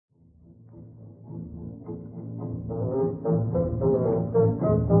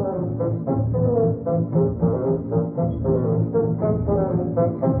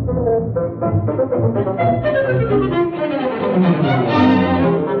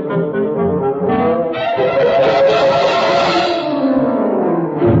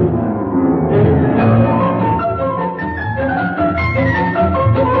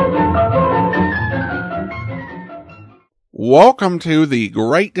Welcome to the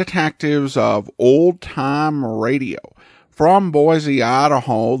Great Detectives of Old Time Radio. From Boise,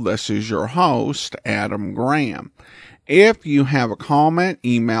 Idaho, this is your host, Adam Graham. If you have a comment,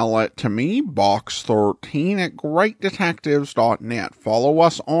 email it to me, box13@greatdetectives.net. Follow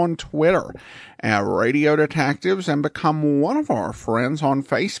us on Twitter at Radio Detectives and become one of our friends on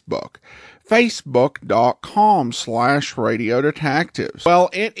Facebook. Facebook.com/Radio Detectives. Well,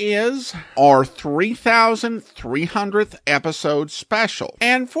 it is our 3,300th episode special.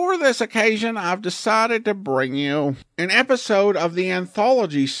 And for this occasion, I've decided to bring you an episode of the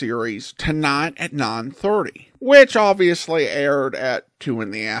anthology series Tonight at 9:30. Which obviously aired at 2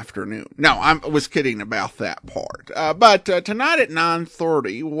 in the afternoon. No, I was kidding about that part. But Tonight at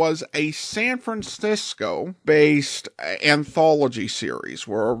 9:30 was a San Francisco-based anthology series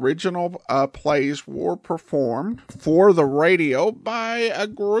where original plays were performed for the radio by a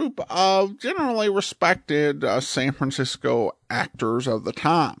group of generally respected San Francisco actors of the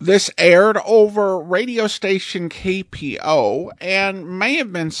time. This aired over radio station KPO and may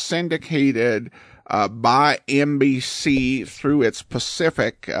have been syndicated by NBC through its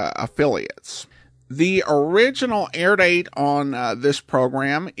Pacific affiliates. The original air date on this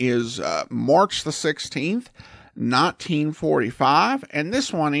program is March the 16th, 1945, and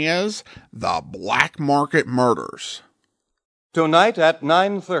this one is The Black Market Murders. Tonight at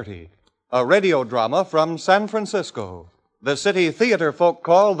 9:30, a radio drama from San Francisco, the city theater folk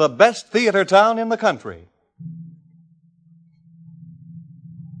call the best theater town in the country.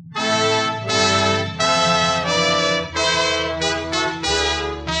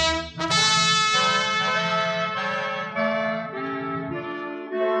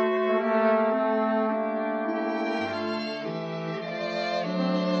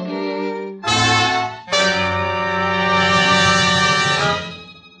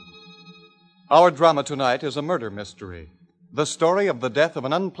 Our drama tonight is a murder mystery, the story of the death of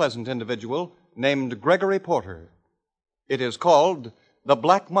an unpleasant individual named Gregory Porter. It is called The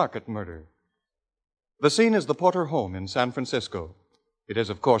Black Market Murder. The scene is the Porter home in San Francisco. It is,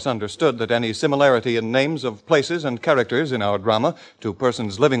 of course, understood that any similarity in names of places and characters in our drama to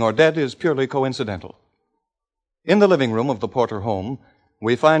persons living or dead is purely coincidental. In the living room of the Porter home,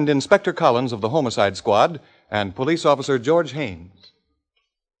 we find Inspector Collins of the Homicide Squad and Police Officer George Haynes.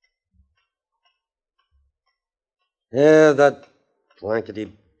 Yeah, that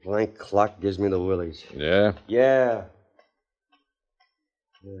blankety-blank clock gives me the willies. Yeah? Yeah.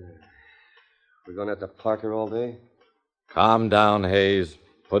 We're going to have to park here all day? Calm down, Hayes.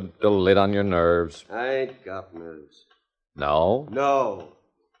 Put the lid on your nerves. I ain't got nerves. No? No.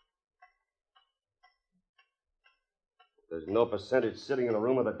 There's no percentage sitting in a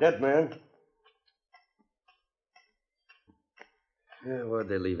room with a dead man. Yeah, what'd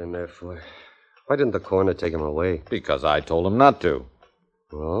they leave him there for? Why didn't the coroner take him away? Because I told him not to.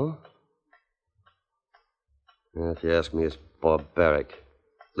 Oh? Yeah, if you ask me, it's barbaric.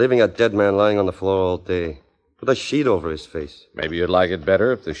 Leaving a dead man lying on the floor all day, with a sheet over his face. Maybe you'd like it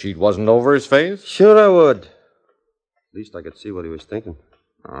better if the sheet wasn't over his face? Sure I would. At least I could see what he was thinking.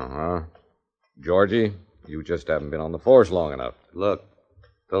 Uh-huh. Georgie, you just haven't been on the force long enough. Look,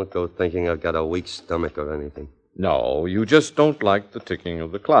 don't go thinking I've got a weak stomach or anything. No, you just don't like the ticking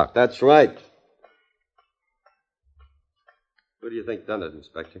of the clock. That's right. Who do you think done it,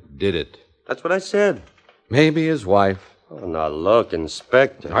 Inspector? Did it. That's what I said. Maybe his wife. Oh, now look,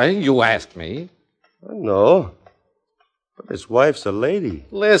 Inspector. Hey, you asked me. I know. But his wife's a lady.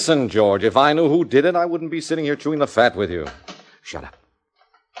 Listen, George, if I knew who did it, I wouldn't be sitting here chewing the fat with you. Shut up.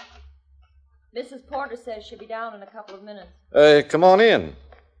 Mrs. Porter says she'll be down in a couple of minutes. Come on in.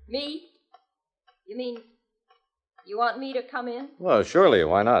 Me? You mean you want me to come in? Well, surely,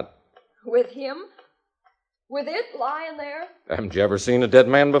 why not? With him? With it lying there? Haven't you ever seen a dead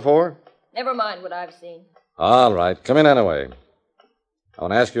man before? Never mind what I've seen. All right, come in anyway. I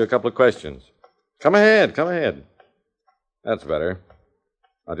want to ask you a couple of questions. Come ahead. That's better.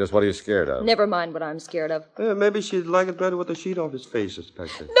 Now, just what are you scared of? Never mind what I'm scared of. Yeah, maybe she'd like it better with the sheet off his face,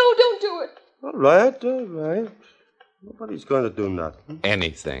 Inspector. No, don't do it. All right. Nobody's going to do nothing.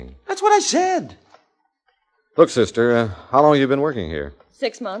 Anything. That's what I said. Look, sister, how long have you been working here?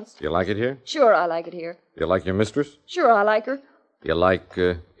 6 months. You like it here? Sure, I like it here. You like your mistress? Sure, I like her. You like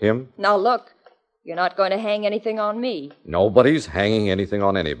him? Now, look, you're not going to hang anything on me. Nobody's hanging anything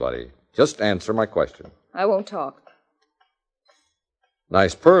on anybody. Just answer my question. I won't talk.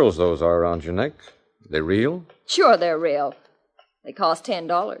 Nice pearls those are around your neck. They real? Sure, they're real. They cost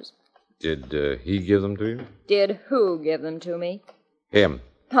 $10. Did he give them to you? Did who give them to me? Him.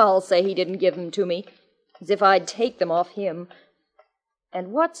 I'll say he didn't give them to me. As if I'd take them off him.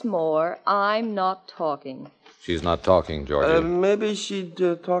 And what's more, I'm not talking. She's not talking, Georgie. Maybe she'd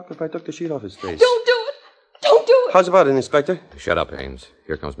talk if I took the sheet off his face. Don't do it! Don't do it! How's about it, Inspector? Shut up, Haynes.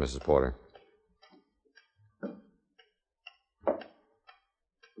 Here comes Mrs. Porter.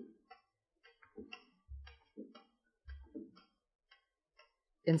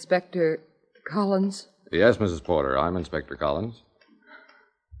 Inspector Collins? Yes, Mrs. Porter. I'm Inspector Collins.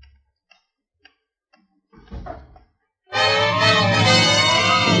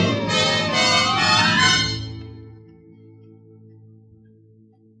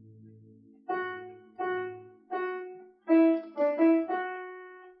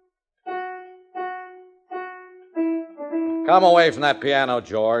 Come away from that piano,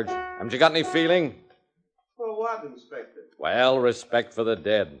 George. Haven't you got any feeling? For what, Inspector? Well, respect for the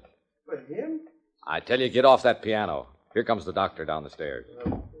dead. For him? I tell you, get off that piano. Here comes the doctor down the stairs.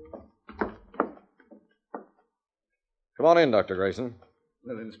 Come on in, Dr. Grayson.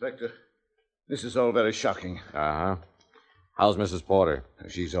 Well, Inspector, this is all very shocking. Uh-huh. How's Mrs. Porter?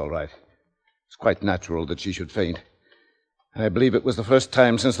 She's all right. It's quite natural that she should faint. I believe it was the first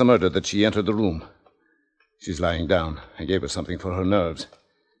time since the murder that she entered the room. She's lying down. I gave her something for her nerves.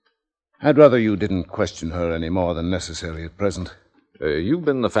 I'd rather you didn't question her any more than necessary at present. You've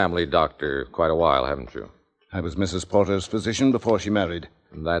been the family doctor quite a while, haven't you? I was Mrs. Porter's physician before she married.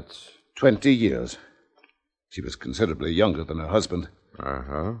 That's... 20 years. She was considerably younger than her husband.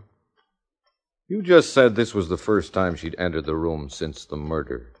 Uh-huh. You just said this was the first time she'd entered the room since the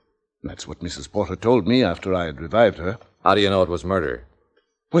murder. That's what Mrs. Porter told me after I had revived her. How do you know it was murder?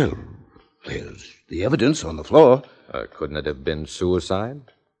 Well, there's the evidence on the floor. Couldn't it have been suicide?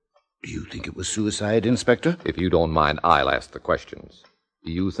 Do you think it was suicide, Inspector? If you don't mind, I'll ask the questions.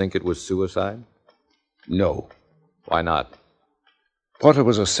 Do you think it was suicide? No. Why not? Porter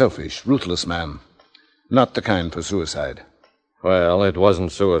was a selfish, ruthless man. Not the kind for suicide. Well, it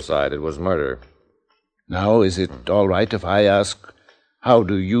wasn't suicide. It was murder. Now, is it all right if I ask, how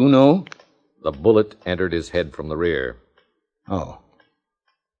do you know? The bullet entered his head from the rear. Oh.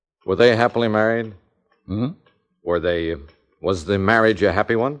 Were they happily married? Hmm? Was the marriage a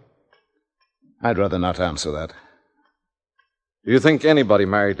happy one? I'd rather not answer that. Do you think anybody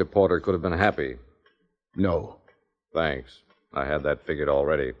married to Porter could have been happy? No. Thanks. I had that figured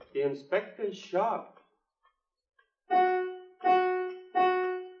already. The inspector's sharp.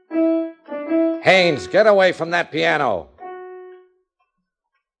 Haynes, get away from that piano.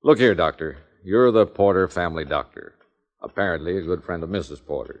 Look here, Doctor. You're the Porter family doctor. Apparently a good friend of Mrs.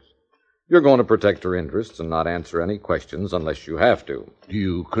 Porter's. You're going to protect her interests and not answer any questions unless you have to. Do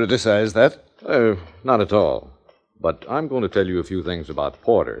you criticize that? Not at all. But I'm going to tell you a few things about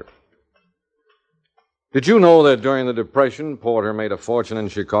Porter. Did you know that during the Depression, Porter made a fortune in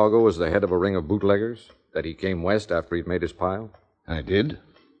Chicago as the head of a ring of bootleggers? That he came west after he'd made his pile? I did.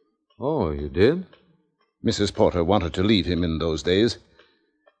 Oh, you did? Mrs. Porter wanted to leave him in those days,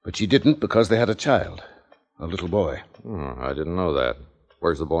 but she didn't because they had a child, a little boy. Oh, I didn't know that.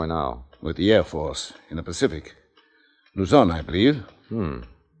 Where's the boy now? With the Air Force in the Pacific. Luzon, I believe.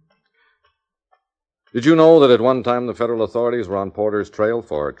 Did you know that at one time the federal authorities were on Porter's trail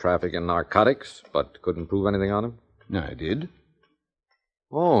for traffic in narcotics, but couldn't prove anything on him? I did.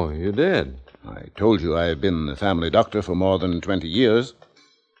 Oh, you did? I told you I had been the family doctor for more than 20 years.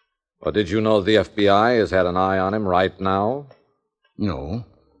 Well, did you know the FBI has had an eye on him right now? No,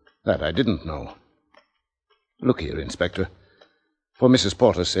 that I didn't know. Look here, Inspector. For Mrs.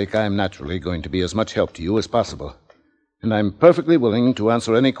 Porter's sake, I am naturally going to be as much help to you as possible. And I'm perfectly willing to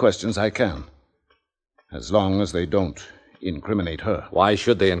answer any questions I can. As long as they don't incriminate her. Why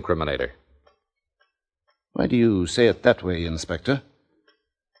should they incriminate her? Why do you say it that way, Inspector?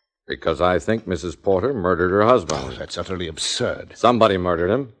 Because I think Mrs. Porter murdered her husband. Oh, that's utterly absurd. Somebody murdered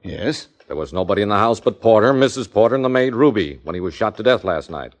him. Yes? There was nobody in the house but Porter, Mrs. Porter, and the maid Ruby when he was shot to death last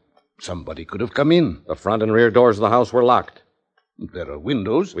night. Somebody could have come in. The front and rear doors of the house were locked. There are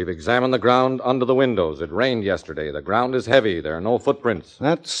windows. We've examined the ground under the windows. It rained yesterday. The ground is heavy. There are no footprints.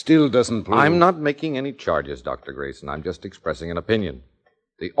 That still doesn't prove... I'm not making any charges, Dr. Grayson. I'm just expressing an opinion.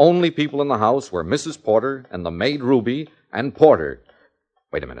 The only people in the house were Mrs. Porter and the maid Ruby and Porter.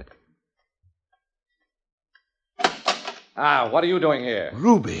 Wait a minute. What are you doing here?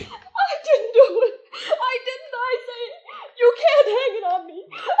 Ruby. I didn't do it. I didn't, I say. You can't hang it on me.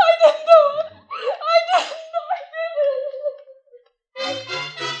 I didn't do it. I didn't.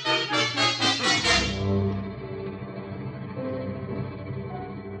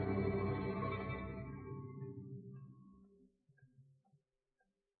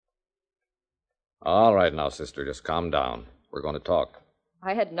 All right now, sister, just calm down. We're going to talk.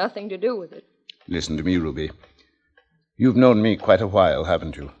 I had nothing to do with it. Listen to me, Ruby. You've known me quite a while,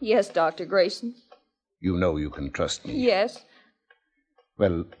 haven't you? Yes, Dr. Grayson. You know you can trust me. Yes,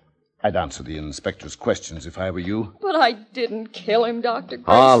 Well, I'd answer the inspector's questions if I were you. But I didn't kill him, Dr. Grace.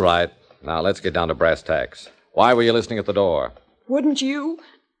 All right. Now, let's get down to brass tacks. Why were you listening at the door? Wouldn't you?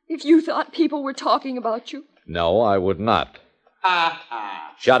 If you thought people were talking about you. No, I would not.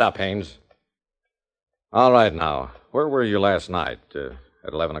 Shut up, Haynes. All right, now. Where were you last night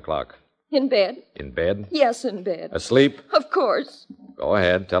at 11 o'clock? In bed? In bed? Yes, in bed. Asleep? Of course. Go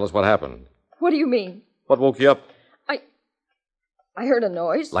ahead. Tell us what happened. What do you mean? What woke you up? I heard a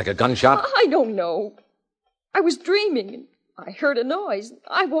noise. Like a gunshot? I don't know. I was dreaming, and I heard a noise.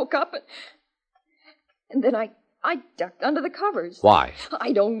 I woke up, and then I ducked under the covers. Why?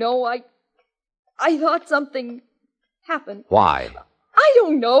 I don't know. I thought something happened. Why? I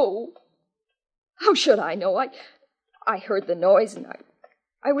don't know. How should I know? I heard the noise, and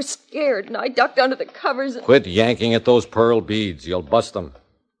I was scared, and I ducked under the covers. And... Quit yanking at those pearl beads. You'll bust them.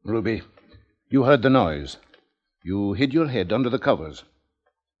 Ruby, you heard the noise. You hid your head under the covers.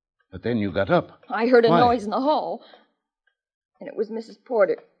 But then you got up. I heard a Why? noise in the hall, and it was Mrs.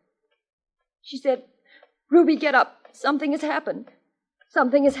 Porter. She said, "Ruby, get up. Something has happened.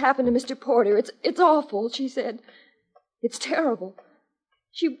 Something has happened to Mr. Porter. It's awful," she said. "It's terrible."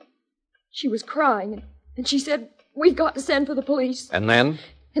 She was crying, and she said, "We've got to send for the police." And then?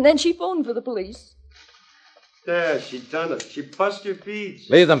 And then she phoned for the police. There, she done it. She bust your beads.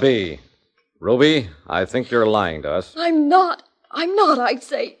 Leave them be. Ruby, I think you're lying to us. I'm not, I'd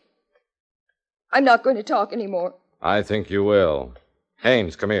say. I'm not going to talk anymore. I think you will.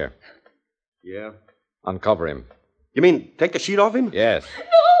 Haynes, come here. Yeah? Uncover him. You mean take the sheet off him? Yes.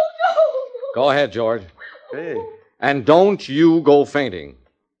 No. Go ahead, George. Hey. And don't you go fainting.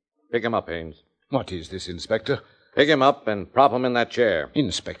 Pick him up, Haynes. What is this, Inspector? Pick him up and prop him in that chair.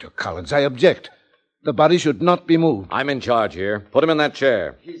 Inspector Collins, I object. The body should not be moved. I'm in charge here. Put him in that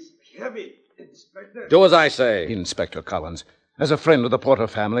chair. He's heavy, Inspector. Do as I say. Inspector Collins, as a friend of the Porter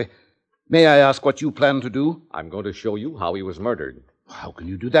family, may I ask what you plan to do? I'm going to show you how he was murdered. How can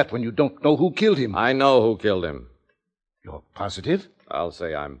you do that when you don't know who killed him? I know who killed him. You're positive? I'll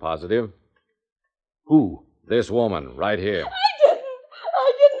say I'm positive. Who? This woman, right here.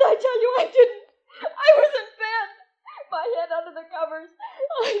 I tell you, I didn't. I was in bed, my head under the covers.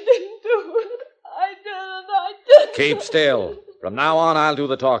 I didn't do it. I didn't. Keep still. From now on, I'll do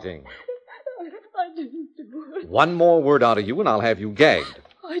the talking. I didn't do it. One more word out of you, and I'll have you gagged.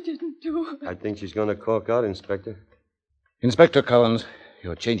 I didn't do it. I think she's going to cork out, Inspector. Inspector Collins,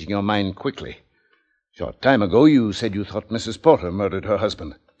 you're changing your mind quickly. Short time ago, you said you thought Mrs. Porter murdered her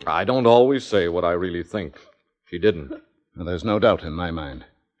husband. I don't always say what I really think. She didn't. Well, there's no doubt in my mind.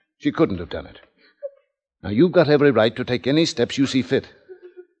 She couldn't have done it. Now, you've got every right to take any steps you see fit.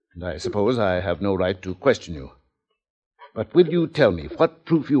 And I suppose I have no right to question you. But will you tell me what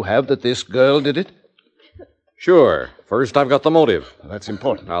proof you have that this girl did it? Sure. First, I've got the motive. Well, that's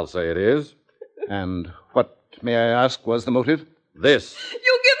important. I'll say it is. And what, may I ask, was the motive? This.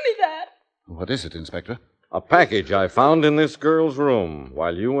 You give me that. What is it, Inspector? A package I found in this girl's room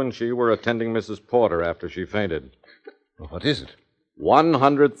while you and she were attending Mrs. Porter after she fainted. What is it?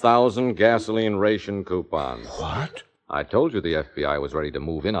 100,000 gasoline ration coupons. What? I told you the FBI was ready to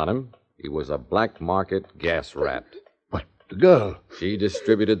move in on him. He was a black market gas rat. What, the girl? She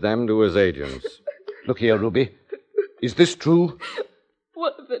distributed them to his agents. Look here, Ruby. Is this true?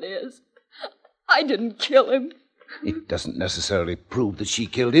 What if it is? I didn't kill him. It doesn't necessarily prove that she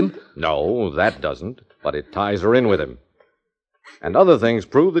killed him. No, that doesn't, but it ties her in with him. And other things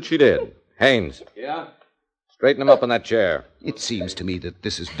prove that she did. Haynes. Yeah? Straighten him up in that chair. It seems to me that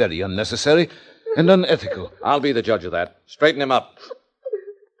this is very unnecessary and unethical. I'll be the judge of that. Straighten him up.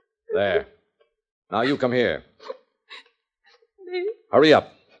 There. Now you come here. Me? Hurry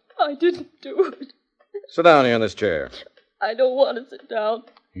up. I didn't do it. Sit down here in this chair. I don't want to sit down.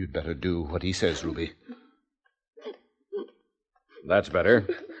 You'd better do what he says, Ruby. That's better.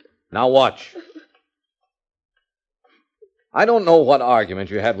 Now watch. I don't know what argument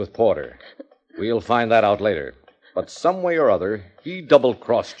you had with Porter. We'll find that out later. But some way or other, he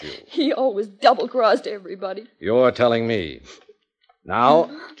double-crossed you. He always double-crossed everybody. You're telling me. Now,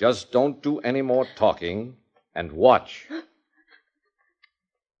 just don't do any more talking and watch.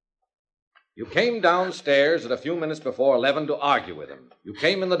 You came downstairs at a few minutes before 11 to argue with him. You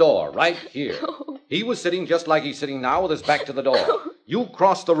came in the door, right here. He was sitting just like he's sitting now with his back to the door. You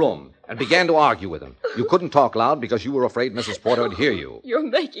crossed the room and began to argue with him. You couldn't talk loud because you were afraid Mrs. Porter would hear you. You're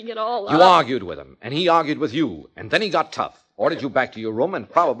making it all up. You argued with him, and he argued with you, and then he got tough, ordered you back to your room, and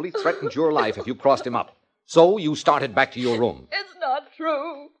probably threatened your life if you crossed him up. So you started back to your room. It's not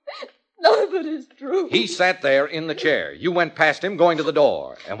true. None of it is true. He sat there in the chair. You went past him going to the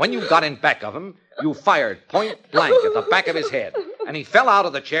door. And when you got in back of him, you fired point blank at the back of his head. And he fell out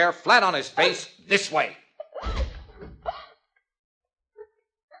of the chair flat on his face this way.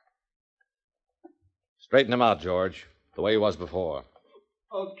 Straighten him out, George, the way he was before.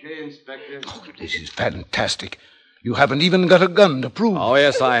 Okay, Inspector. Oh, this is fantastic. You haven't even got a gun to prove. Oh,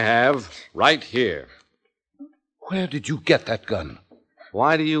 yes, I have. Right here. Where did you get that gun?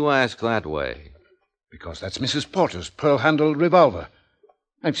 Why do you ask that way? Because that's Mrs. Porter's pearl-handled revolver.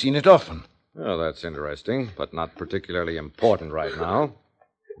 I've seen it often. Oh, that's interesting, but not particularly important right now.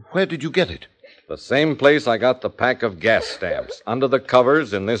 Where did you get it? The same place I got the pack of gas stamps, under the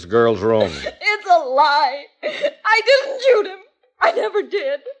covers in this girl's room. It's a lie. I didn't shoot him. I never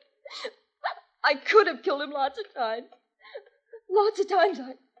did. I could have killed him lots of times. Lots of times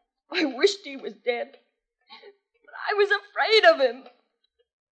I wished he was dead. But I was afraid of him.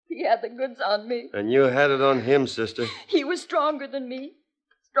 He had the goods on me. And you had it on him, sister. He was stronger than me.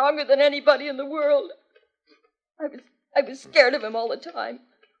 Stronger than anybody in the world. I was scared of him all the time.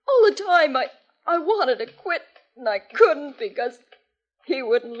 All the time I wanted to quit, and I couldn't because he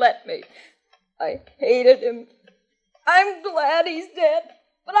wouldn't let me. I hated him. I'm glad he's dead,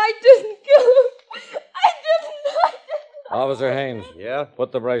 but I didn't kill him. I didn't. Officer Haynes. Yeah?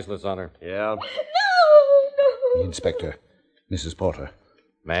 Put the bracelets on her. Yeah. No. Inspector, Mrs. Porter.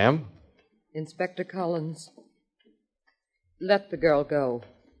 Ma'am? Inspector Collins, let the girl go.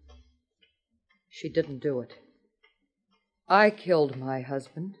 She didn't do it. I killed my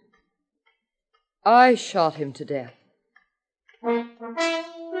husband. I shot him to death.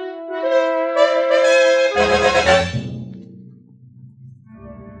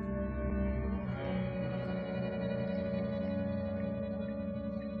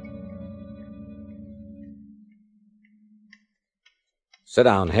 Sit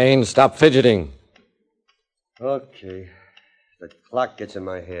down, Haynes. Stop fidgeting. Okay. The clock gets in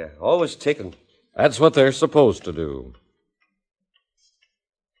my hair. Always ticking. That's what they're supposed to do.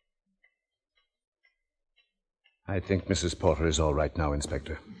 I think Mrs. Porter is all right now,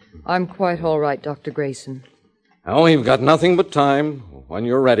 Inspector. I'm quite all right, Dr. Grayson. Oh, you've got nothing but time. When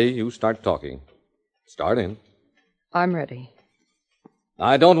you're ready, you start talking. Start in. I'm ready.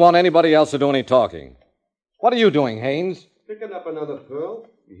 I don't want anybody else to do any talking. What are you doing, Haynes? Picking up another pearl.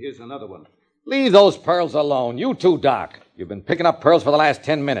 Here's another one. Leave those pearls alone. You too, Doc. You've been picking up pearls for the last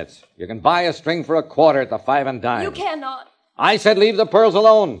 10 minutes. You can buy a string for $1 at the 5 and dime. You cannot. I said leave the pearls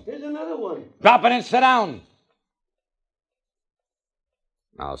alone. Here's another one. Drop it and sit down.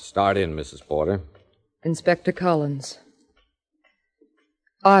 Now start in, Mrs. Porter. Inspector Collins,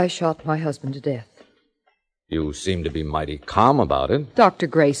 I shot my husband to death. You seem to be mighty calm about it. Dr.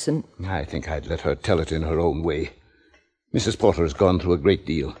 Grayson. I think I'd let her tell it in her own way. Mrs. Porter has gone through a great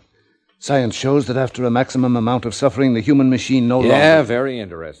deal. Science shows that after a maximum amount of suffering, the human machine no longer... Yeah, very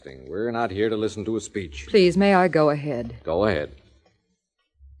interesting. We're not here to listen to a speech. Please, may I go ahead? Go ahead.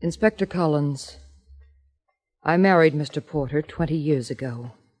 Inspector Collins, I married Mr. Porter 20 years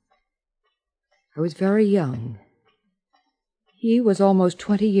ago. I was very young. He was almost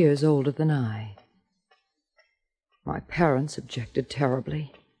 20 years older than I. My parents objected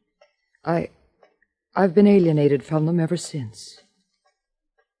terribly. I've been alienated from them ever since.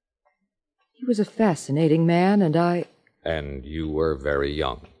 He was a fascinating man, and I... And you were very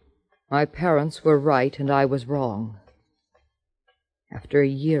young. My parents were right, and I was wrong. After a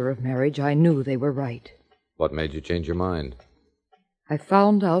year of marriage, I knew they were right. What made you change your mind? I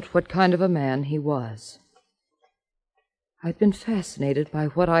found out what kind of a man he was. I'd been fascinated by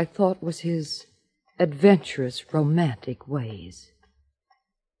what I thought was his adventurous, romantic ways.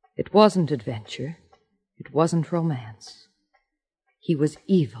 It wasn't adventure. It wasn't romance. He was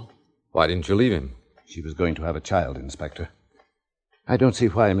evil. Why didn't you leave him? She was going to have a child, Inspector. I don't see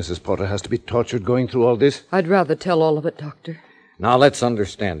why Mrs. Porter has to be tortured going through all this. I'd rather tell all of it, Doctor. Now let's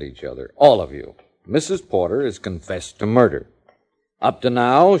understand each other, all of you. Mrs. Porter has confessed to murder. Up to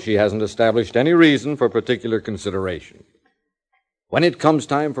now, she hasn't established any reason for particular consideration. When it comes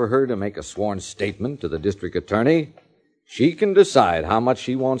time for her to make a sworn statement to the district attorney, she can decide how much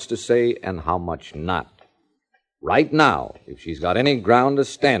she wants to say and how much not. Right now, if she's got any ground to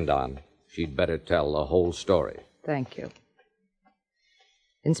stand on, she'd better tell the whole story. Thank you.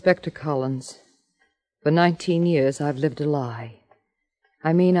 Inspector Collins, for 19 years I've lived a lie.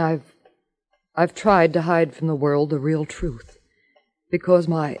 I mean, I've tried to hide from the world the real truth. Because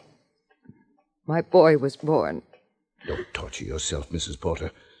my boy was born. Don't torture yourself, Mrs. Porter.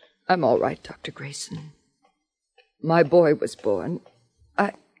 I'm all right, Dr. Grayson. My boy was born.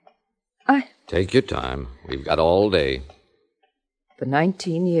 I... Take your time. We've got all day. For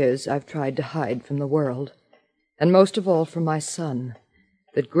 19 years I've tried to hide from the world, and most of all from my son,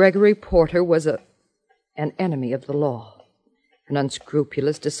 that Gregory Porter was an enemy of the law, an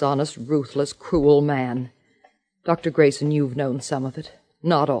unscrupulous, dishonest, ruthless, cruel man. Dr. Grayson, you've known some of it,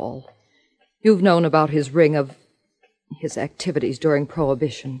 not all. You've known about his ring of his activities during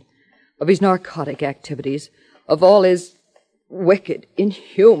Prohibition, of his narcotic activities, of all his wicked,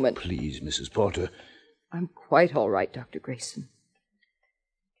 inhuman... Please, Mrs. Porter. I'm quite all right, Dr. Grayson.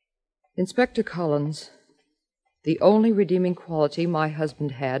 Inspector Collins, the only redeeming quality my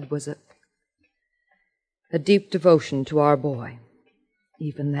husband had was a deep devotion to our boy.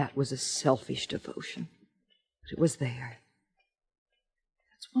 Even that was a selfish devotion, but it was there.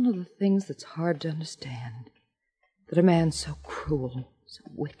 That's one of the things that's hard to understand, that a man so cruel, so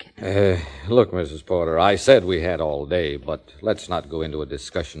wicked... Look, Mrs. Porter, I said we had all day, but let's not go into a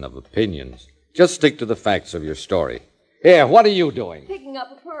discussion of opinions. Just stick to the facts of your story. Here, what are you doing? Picking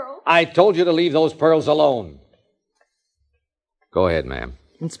up a pearl. I told you to leave those pearls alone. Go ahead, ma'am.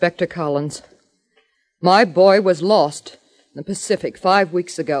 Inspector Collins, my boy was lost in the Pacific 5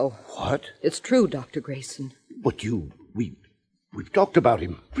 weeks ago. What? It's true, Dr. Grayson. But we've talked about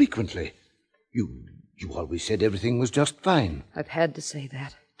him frequently. You always said everything was just fine. I've had to say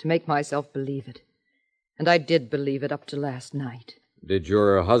that, to make myself believe it. And I did believe it up to last night. Did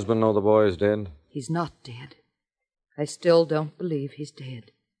your husband know the boy is dead? He's not dead. I still don't believe he's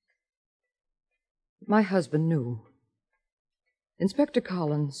dead. My husband knew. Inspector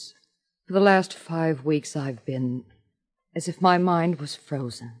Collins, for the last 5 weeks I've been as if my mind was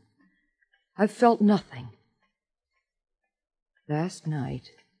frozen. I've felt nothing. Last night,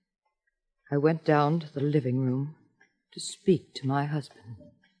 I went down to the living room to speak to my husband.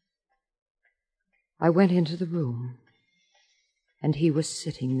 I went into the room, and he was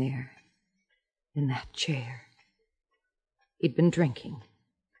sitting there, in that chair. He'd been drinking.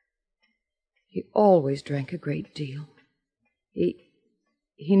 He always drank a great deal.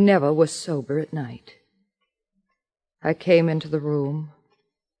 He never was sober at night. I came into the room.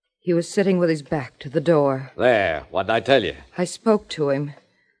 He was sitting with his back to the door. There, what'd I tell you? I spoke to him.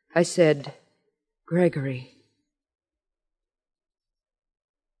 I said, "Gregory."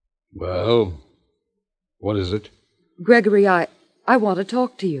 Well, what is it? "Gregory, I want to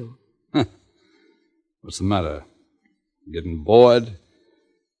talk to you." What's the matter? Getting bored?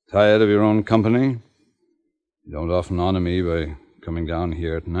 Tired of your own company? You don't often honor me by coming down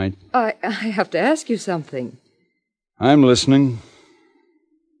here at night. I have to ask you something. I'm listening.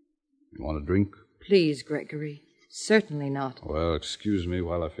 You want a drink? Please, Gregory. Certainly not. Well, excuse me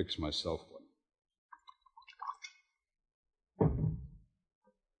while I fix myself one.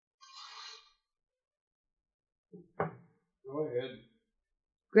 Go ahead.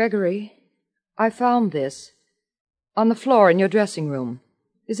 Gregory, I found this on the floor in your dressing room.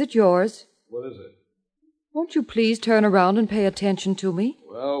 Is it yours? What is it? Won't you please turn around and pay attention to me?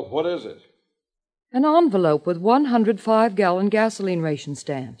 Well, what is it? An envelope with 105-gallon gasoline ration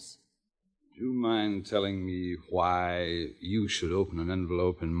stamps. Do you mind telling me why you should open an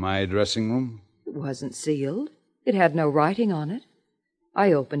envelope in my dressing room? It wasn't sealed. It had no writing on it.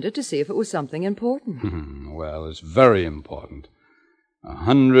 I opened it to see if it was something important. Well, it's very important.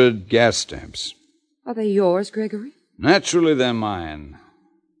 100 gas stamps. Are they yours, Gregory? Naturally, they're mine.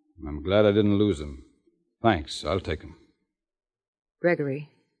 I'm glad I didn't lose them. Thanks, I'll take them. Gregory,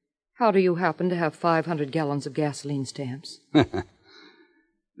 how do you happen to have 500 gallons of gasoline stamps? The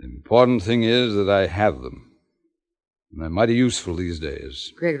important thing is that I have them. And they're mighty useful these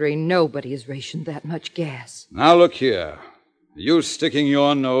days. Gregory, nobody has rationed that much gas. Now look here. Are you sticking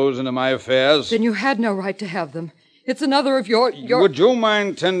your nose into my affairs? Then you had no right to have them. It's another of your... Would you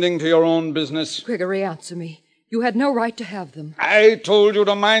mind tending to your own business? Gregory, answer me. You had no right to have them. I told you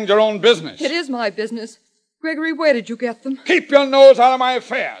to mind your own business. It is my business. Gregory, where did you get them? Keep your nose out of my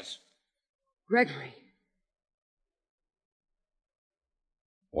affairs. Gregory.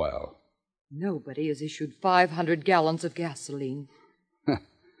 Well? Nobody has issued 500 gallons of gasoline.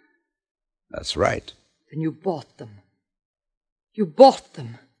 That's right. Then you bought them. You bought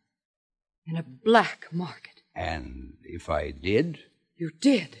them in a black market. And if I did? You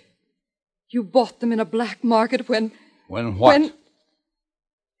did. You bought them in a black market when... When what? When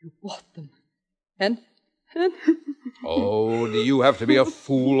you bought them. And... Oh, do you have to be a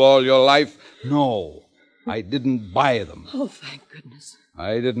fool all your life? No, I didn't buy them. Oh, thank goodness.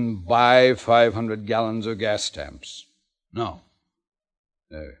 I didn't buy 500 gallons of gas stamps. No.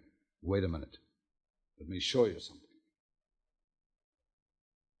 Wait a minute. Let me show you something.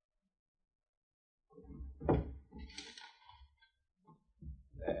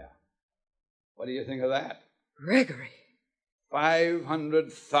 There. What do you think of that? Gregory.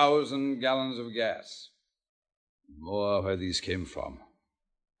 500,000 gallons of gas. More where these came from.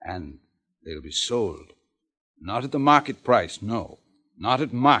 And they'll be sold. Not at the market price, no. Not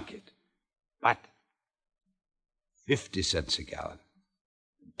at market. But 50 cents a gallon.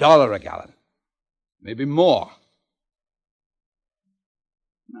 $1 a gallon. Maybe more.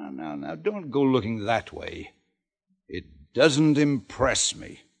 Now, don't go looking that way. It doesn't impress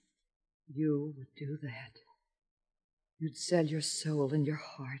me. You would do that. You'd sell your soul and your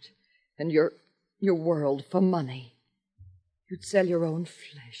heart and your world for money. You'd sell your own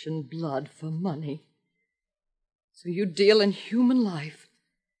flesh and blood for money. So you deal in human life.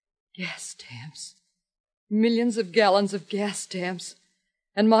 Gas stamps. Millions of gallons of gas stamps.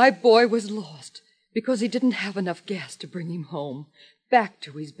 And my boy was lost because he didn't have enough gas to bring him home, back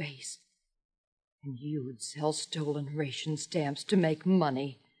to his base. And you'd sell stolen ration stamps to make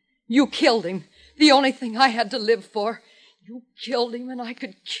money. You killed him, the only thing I had to live for. You killed him and I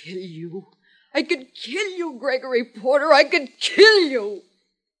could kill you. I could kill you, Gregory Porter. I could kill you.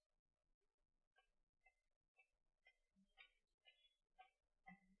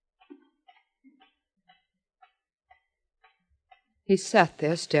 He sat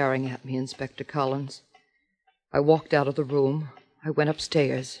there staring at me, Inspector Collins. I walked out of the room. I went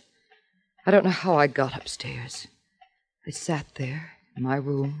upstairs. I don't know how I got upstairs. I sat there in my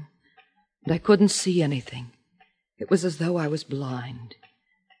room, and I couldn't see anything. It was as though I was blind.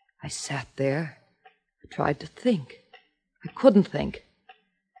 I sat there. I tried to think. I couldn't think.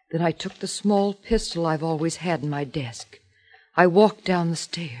 Then I took the small pistol I've always had in my desk. I walked down the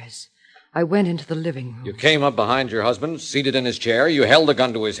stairs. I went into the living room. You came up behind your husband, seated in his chair. You held the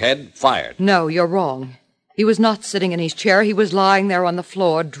gun to his head, fired. No, you're wrong. He was not sitting in his chair. He was lying there on the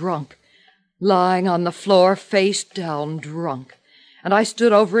floor, drunk. Lying on the floor, face down, drunk. And I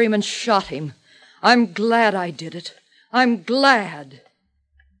stood over him and shot him. I'm glad I did it. I'm glad.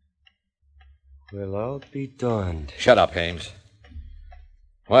 Well, I'll be darned. Shut up, Hames.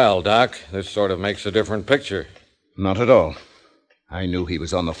 Well, Doc, this sort of makes a different picture. Not at all. I knew he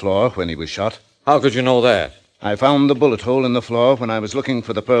was on the floor when he was shot. How could you know that? I found the bullet hole in the floor when I was looking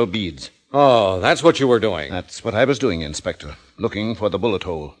for the pearl beads. Oh, that's what you were doing. That's what I was doing, Inspector. Looking for the bullet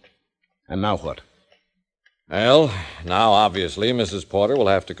hole. And now what? Well, now obviously Mrs. Porter will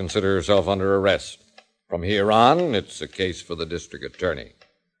have to consider herself under arrest. From here on, it's a case for the district attorney.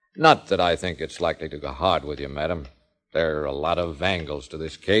 Not that I think it's likely to go hard with you, madam. There are a lot of angles to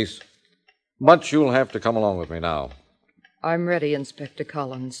this case. But you'll have to come along with me now. I'm ready, Inspector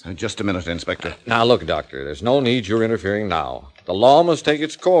Collins. Just a minute, Inspector. Now, look, Doctor, there's no need you're interfering now. The law must take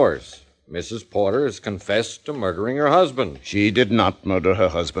its course. Mrs. Porter has confessed to murdering her husband. She did not murder her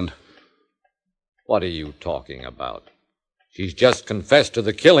husband. What are you talking about? She's just confessed to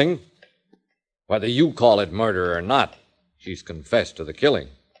the killing. Whether you call it murder or not, she's confessed to the killing.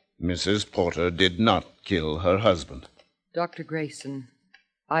 Mrs. Porter did not kill her husband. Dr. Grayson,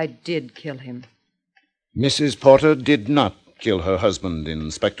 I did kill him. Mrs. Porter did not kill her husband,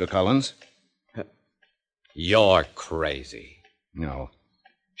 Inspector Collins. You're crazy. No,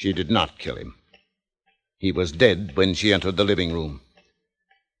 she did not kill him. He was dead when she entered the living room.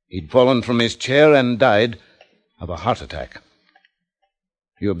 He'd fallen from his chair and died of a heart attack.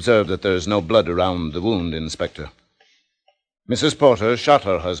 You observe that there's no blood around the wound, Inspector. Mrs. Porter shot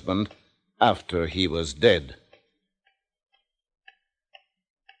her husband after he was dead.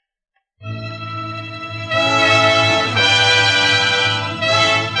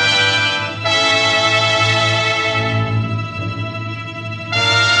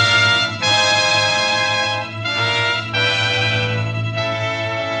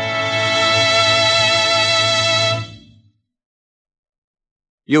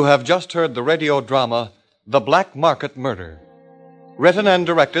 You have just heard the radio drama, The Black Market Murder, written and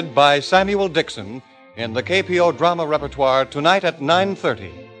directed by Samuel Dixon in the KPO drama repertoire tonight at 9:30.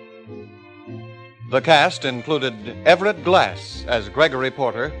 The cast included Everett Glass as Gregory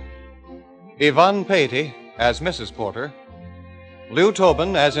Porter, Yvonne Patey as Mrs. Porter, Lou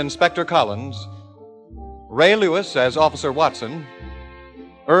Tobin as Inspector Collins, Ray Lewis as Officer Watson,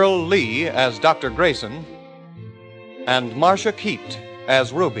 Earl Lee as Dr. Grayson, and Marcia Keat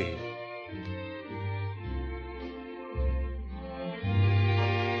as Ruby.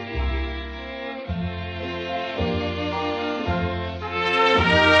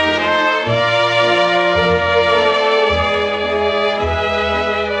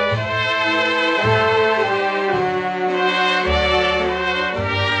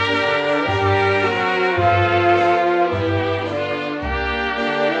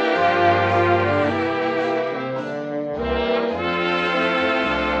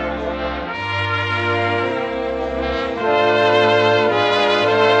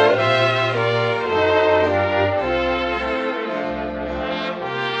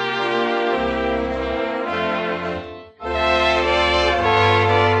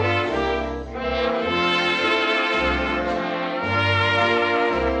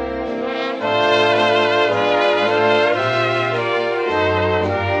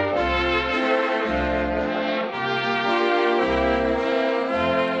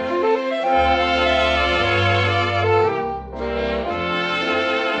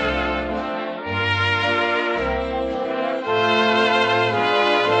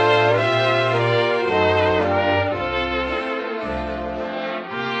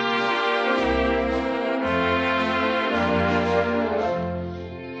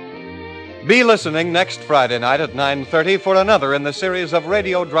 Be listening next Friday night at 9:30 for another in the series of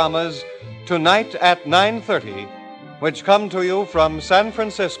radio dramas Tonight at 9:30, which come to you from San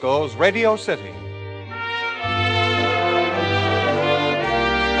Francisco's Radio City.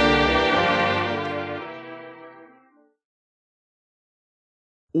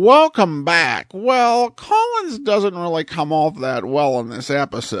 Welcome back. Well, Collins doesn't really come off that well in this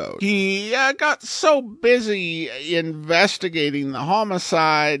episode. He got so busy investigating the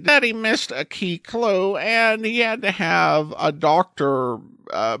homicide that he missed a key clue, and he had to have a doctor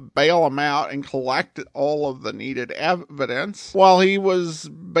bail him out and collect all of the needed evidence while he was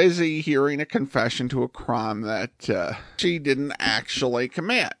busy hearing a confession to a crime that she didn't actually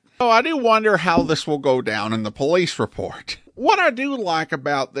commit. So I do wonder how this will go down in the police report. What I do like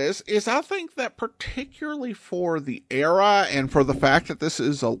about this is I think that particularly for the era and for the fact that this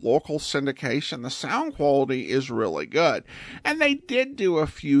is a local syndication, the sound quality is really good. And they did do a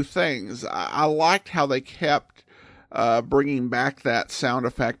few things. I liked how they kept bringing back that sound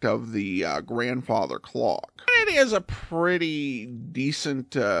effect of the grandfather clock. It is a pretty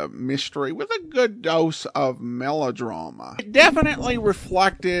decent mystery with a good dose of melodrama. It definitely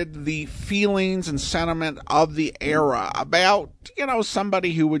reflected the feelings and sentiment of the era about,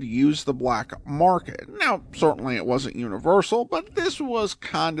 somebody who would use the black market. Now, certainly it wasn't universal, but this was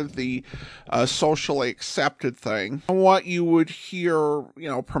kind of the socially accepted thing. What you would hear,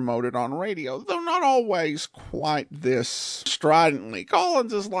 promoted on radio, though not always quite this stridently.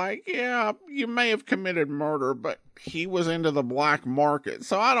 Collins is like, yeah, you may have committed murder, but he was into the black market,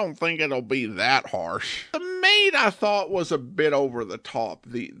 so I don't think it'll be that harsh. The maid, I thought, was a bit over the top,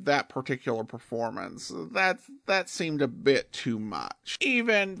 that particular performance. That seemed a bit too much.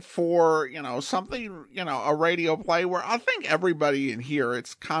 Even for, something, a radio play where I think everybody in here,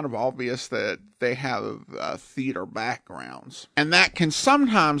 it's kind of obvious that they have theater backgrounds. And that can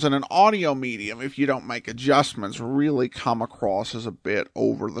sometimes, in an audio medium, if you don't make adjustments, really come across as a bit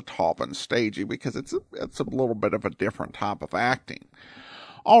over the top and stagey, because it's a little bit of a different type of acting.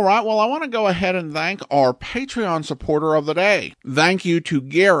 All right, well, I want to go ahead and thank our Patreon supporter of the day. Thank you to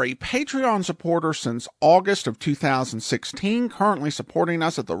Gary, Patreon supporter since August of 2016, currently supporting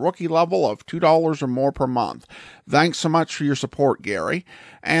us at the rookie level of $2 or more per month. Thanks so much for your support, Gary.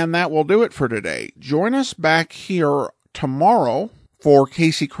 And that will do it for today. Join us back here tomorrow for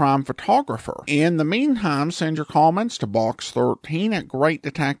Casey Crime Photographer. In the meantime, send your comments to box13 at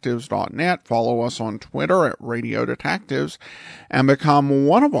greatdetectives.net. Follow us on Twitter at Radio Detectives and become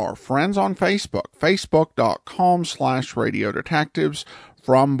one of our friends on Facebook, facebook.com/Radio Detectives.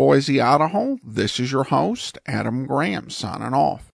 From Boise, Idaho, this is your host, Adam Graham, signing off.